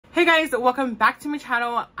Hey guys, welcome back to my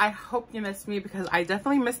channel. I hope you missed me because I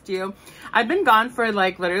definitely missed you. I've been gone for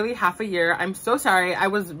like literally half a year. I'm so sorry. I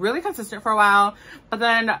was really consistent for a while, but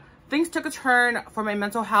then things took a turn for my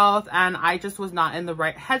mental health and I just was not in the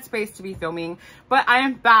right headspace to be filming. But I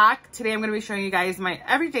am back. Today I'm going to be showing you guys my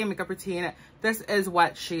everyday makeup routine. This is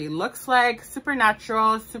what she looks like. Super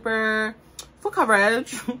natural, super full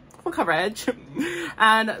coverage. Full coverage.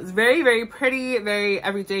 And very, very pretty, very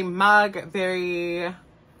everyday mug, very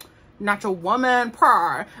natural woman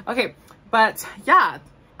purr. Okay, but yeah,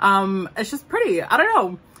 it's just pretty. I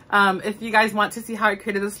don't know. If you guys want to see how I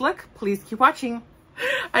created this look, please keep watching.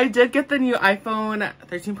 I did get the new iPhone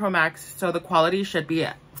 13 Pro Max, so the quality should be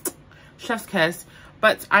chef's kiss,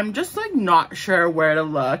 but I'm just like not sure where to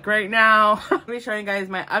look right now. I'll be showing you guys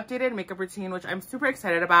my updated makeup routine, which I'm super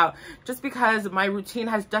excited about just because my routine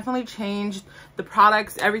has definitely changed. The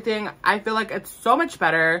products, everything, I feel like it's so much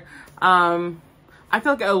better. I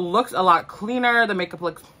feel like it looks a lot cleaner. The makeup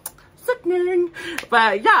looks sickening.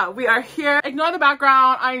 But yeah, we are here. Ignore the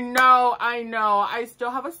background. I know. I still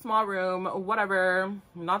have a small room. Whatever.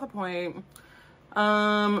 Not the point.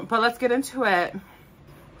 But let's get into it.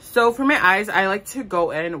 So for my eyes, I like to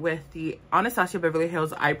go in with the Anastasia Beverly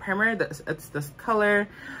Hills Eye Primer. It's this color.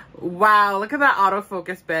 Wow, look at that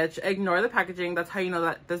autofocus, bitch. Ignore the packaging. That's how you know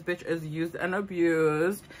that this bitch is used and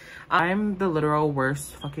abused. I'm the literal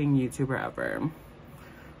worst fucking YouTuber ever.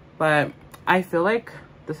 But I feel like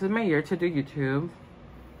this is my year to do YouTube.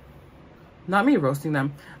 Not me roasting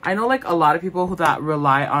them. I know like a lot of people that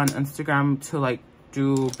rely on Instagram to like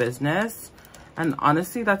do business. And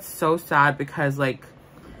honestly, that's so sad because like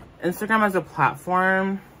Instagram as a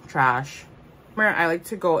platform, trash. I like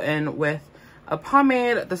to go in with a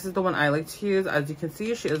pomade. This is the one I like to use. As you can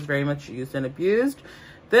see, she is very much used and abused.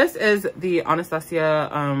 This is the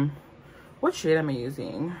Anastasia, what shade am I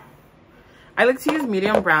using? I like to use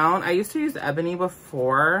medium brown. I used to use ebony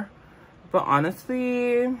before, but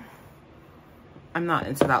honestly, I'm not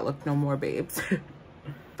into that look no more, babes.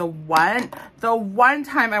 The one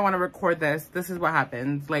time I want to record this is what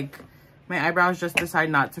happens. Like, my eyebrows just decide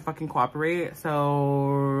not to fucking cooperate,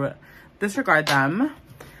 so disregard them.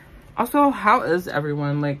 Also, how is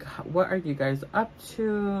everyone? Like, what are you guys up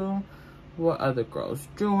to? What are the girls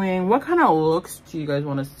doing? What kind of looks do you guys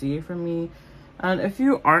want to see from me? And if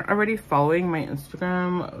you aren't already following my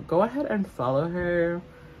Instagram, go ahead and follow her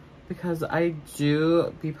because I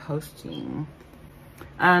do be posting.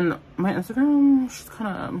 And my Instagram, she's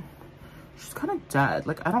kind of dead.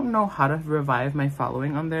 Like, I don't know how to revive my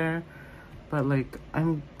following on there, but like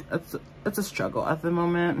it's a struggle at the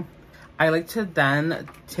moment. I like to then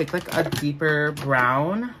take like a deeper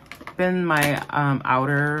brown in my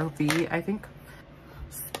outer V, I think.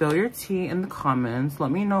 Spill your tea in the comments. Let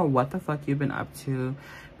me know what the fuck you've been up to,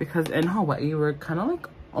 because in Hawaii we're kind of like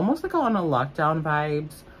almost like on a lockdown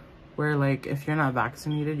vibes where like if you're not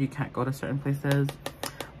vaccinated you can't go to certain places.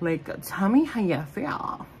 Like, tell me how you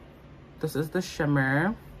feel. This is the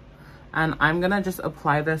shimmer and I'm gonna just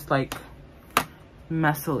apply this like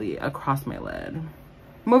messily across my lid.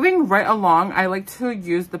 Moving right along, I like to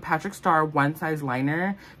use the Patrick Star One Size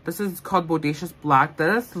Liner. This is called Bodacious Black.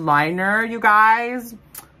 This liner, you guys,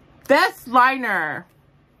 this liner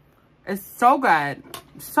is so good.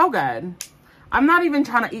 So good. I'm not even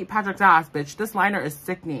trying to eat Patrick's ass, bitch. This liner is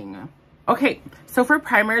sickening. Okay, so for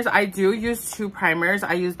primers, I do use two primers.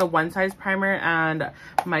 I use the One Size Primer and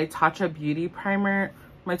my Tatcha Beauty Primer.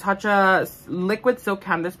 My Tatcha Liquid Silk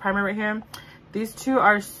Canvas Primer right here. These two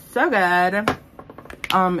are so good.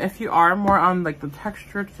 If you are more on like the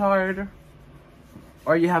textured side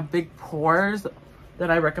or you have big pores,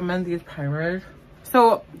 then I recommend these primers.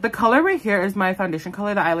 So the color right here is my foundation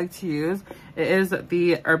color that I like to use. It is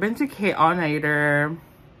the Urban Decay All Nighter.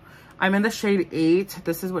 I'm in the shade 8.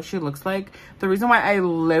 This is what she looks like. The reason why I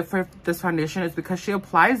live for this foundation is because she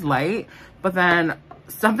applies light, but then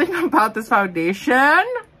something about this foundation,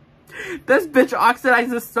 this bitch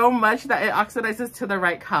oxidizes so much that it oxidizes to the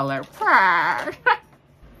right color.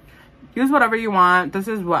 Use whatever you want. This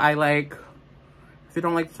is what I like. If you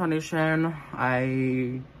don't like the foundation,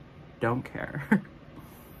 I don't care.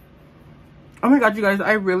 Oh my god, you guys,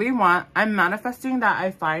 I'm manifesting that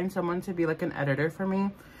I find someone to be like an editor for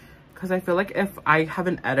me. Because I feel like if I have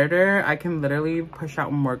an editor, I can literally push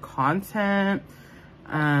out more content.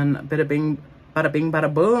 And bada bing,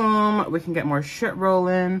 bada boom. We can get more shit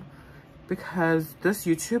rolling. Because this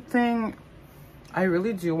YouTube thing, I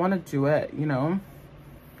really do want to do it, you know?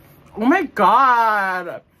 Oh my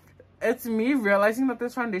god, it's me realizing that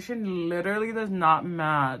this foundation literally does not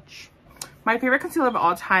match. My favorite concealer of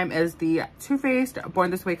all time is the Too Faced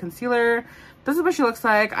Born This Way concealer. This is what she looks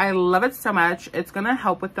like. I love it so much. It's gonna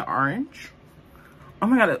help with the orange. Oh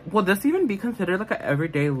my god, will this even be considered like an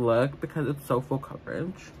everyday look because it's so full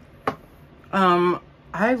coverage?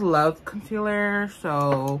 I love concealer,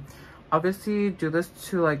 so obviously do this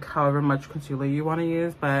to like however much concealer you want to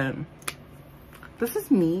use, but this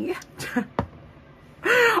is me.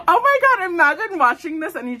 Oh my god, imagine watching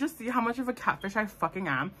this and you just see how much of a catfish I fucking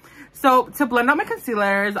am. So to blend out my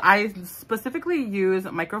concealers, I specifically use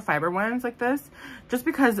microfiber ones like this just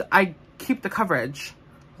because I keep the coverage.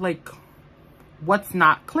 Like, what's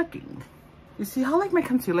not clicking? You see how like my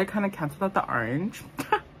concealer kind of cancels out the orange?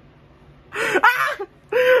 Ah!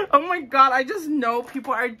 Oh my god, I just know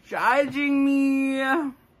people are judging me.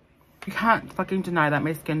 You can't fucking deny that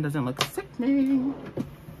my skin doesn't look sickening.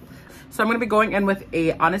 So I'm going to be going in with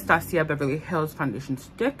a Anastasia Beverly Hills foundation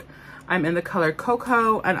stick. I'm in the color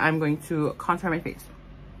Cocoa and I'm going to contour my face.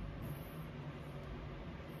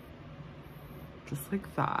 Just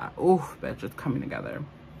like that. Oh, bitch, it's coming together.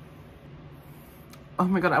 Oh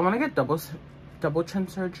my god, I want to get double chin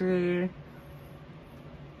surgery.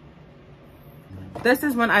 This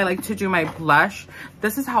is when I like to do my blush.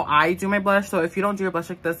 This is how I do my blush. So if you don't do your blush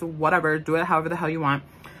like this, whatever, do it however the hell you want.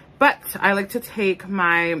 But I like to take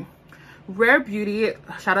my Rare Beauty,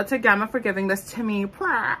 shout out to Gamma for giving this to me.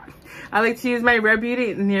 I like to use my Rare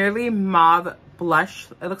Beauty Nearly Mauve blush.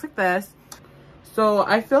 It looks like this. So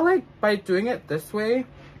I feel like by doing it this way,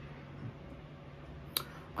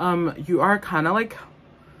 you are kind of like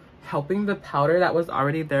helping the powder that was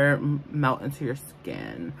already there melt into your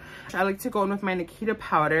skin. I like to go in with my Nikita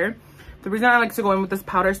powder. The reason I like to go in with this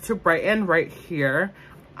powder is to brighten right here.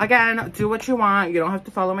 Again, do what you want. You don't have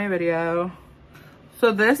to follow my video.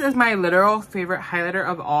 So this is my literal favorite highlighter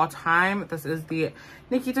of all time. This is the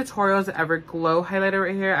Nikita Tutorials Ever Glow highlighter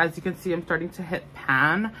right here. As you can see, I'm starting to hit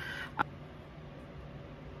pan.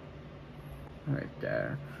 Right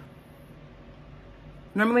there.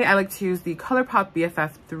 Normally, I like to use the ColourPop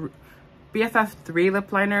BFF 3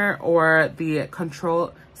 lip liner or the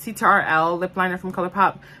Control CTRL lip liner from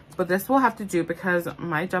ColourPop. But this will have to do because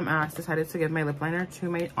my dumb ass decided to give my lip liner to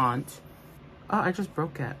my aunt. Oh, I just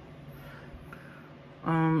broke it.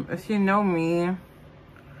 If you know me,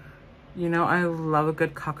 you know I love a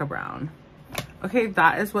good cocoa brown. Okay,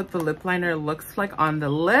 that is what the lip liner looks like on the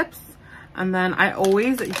lips. And then I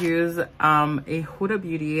always use a Huda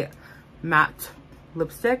Beauty matte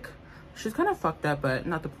lipstick. She's kind of fucked up, but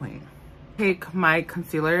not the point. Take my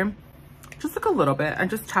concealer, just like a little bit, and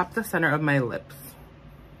just tap the center of my lips.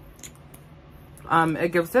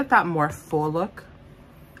 It gives it that more full look.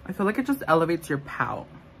 I feel like it just elevates your pout.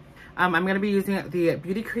 I'm going to be using the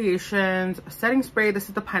Beauty Creations setting spray. This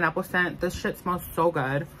is the pineapple scent. This shit smells so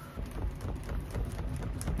good.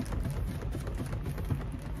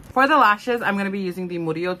 For the lashes, I'm going to be using the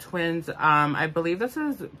Murillo Twins. I believe this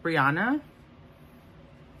is Brianna.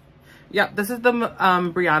 Yep, this is the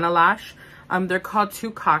Brianna lash. They're called Too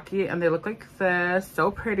Cocky and they look like this.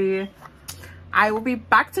 So pretty. I will be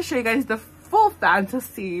back to show you guys the full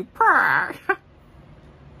fantasy.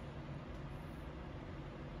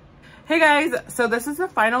 Hey guys, so this is the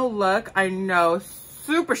final look. I know,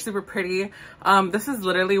 super, super pretty. This is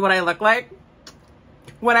literally what I look like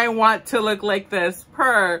when I want to look like this.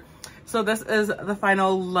 So this is the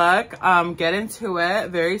final look. Get into it.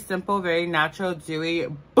 Very simple, very natural, dewy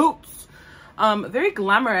boots. Very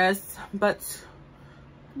glamorous, but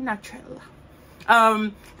natural.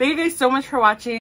 Thank you guys so much for watching.